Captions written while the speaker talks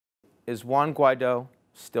is Juan Guaidó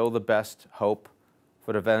still the best hope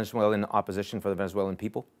for the Venezuelan opposition, for the Venezuelan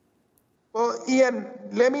people? Well, Ian,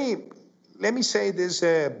 let me say this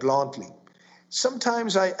bluntly.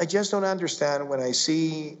 Sometimes I just don't understand when I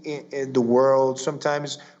see in the world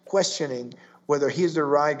sometimes questioning whether he's the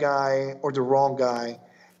right guy or the wrong guy,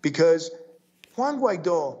 because Juan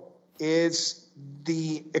Guaidó is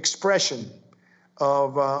the expression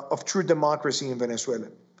of true democracy in Venezuela.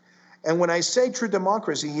 And when I say true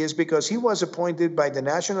democracy is because he was appointed by the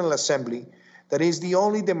National Assembly, that is the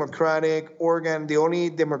only democratic organ, the only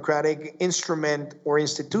democratic instrument or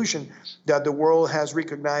institution that the world has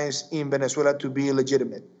recognized in Venezuela to be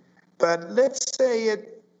legitimate. But let's say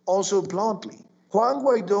it also bluntly. Juan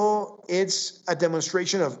Guaidó is a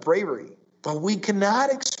demonstration of bravery, but we cannot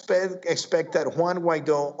expect that Juan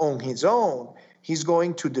Guaidó on his own, he's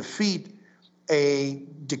going to defeat a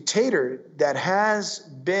dictator that has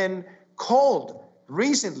been called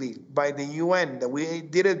recently by the UN, that we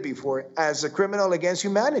did it before, as a criminal against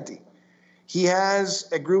humanity. He has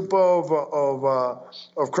a group of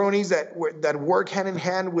cronies that work hand in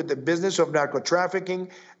hand with the business of narco trafficking,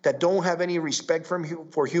 that don't have any respect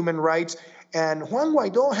for human rights. And Juan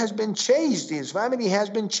Guaidó has been chased. His family has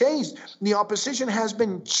been chased. The opposition has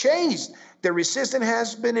been chased. The resistance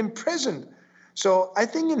has been imprisoned. So I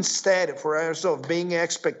think instead for us of being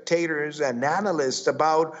spectators and analysts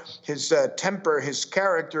about his temper, his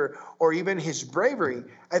character, or even his bravery,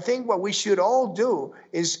 I think what we should all do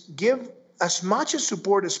is give as much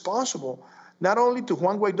support as possible, not only to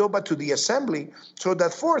Juan Guaidó, but to the Assembly, so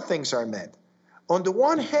that four things are met. On the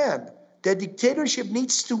one hand, the dictatorship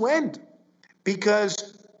needs to end,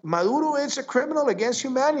 because Maduro is a criminal against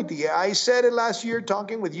humanity. I said it last year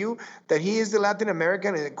talking with you that he is the Latin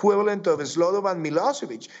American equivalent of Slobodan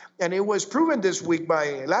Milosevic. And it was proven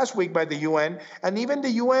last week by the UN. And even the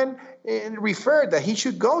UN referred that he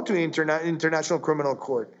should go to the International Criminal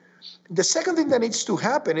Court. The second thing that needs to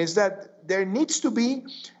happen is that there needs to be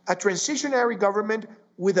a transitionary government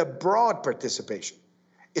with a broad participation.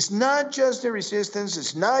 It's not just the resistance,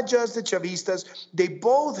 it's not just the Chavistas. They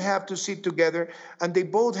both have to sit together and they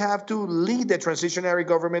both have to lead the transitionary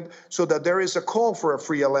government so that there is a call for a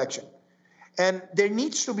free election. And there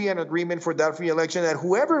needs to be an agreement for that free election that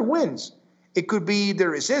whoever wins, it could be the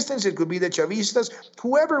resistance, it could be the Chavistas,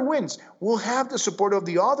 whoever wins will have the support of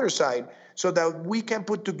the other side so that we can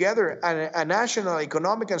put together a national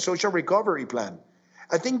economic and social recovery plan.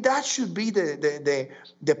 I think that should be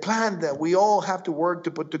the plan that we all have to work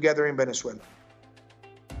to put together in Venezuela.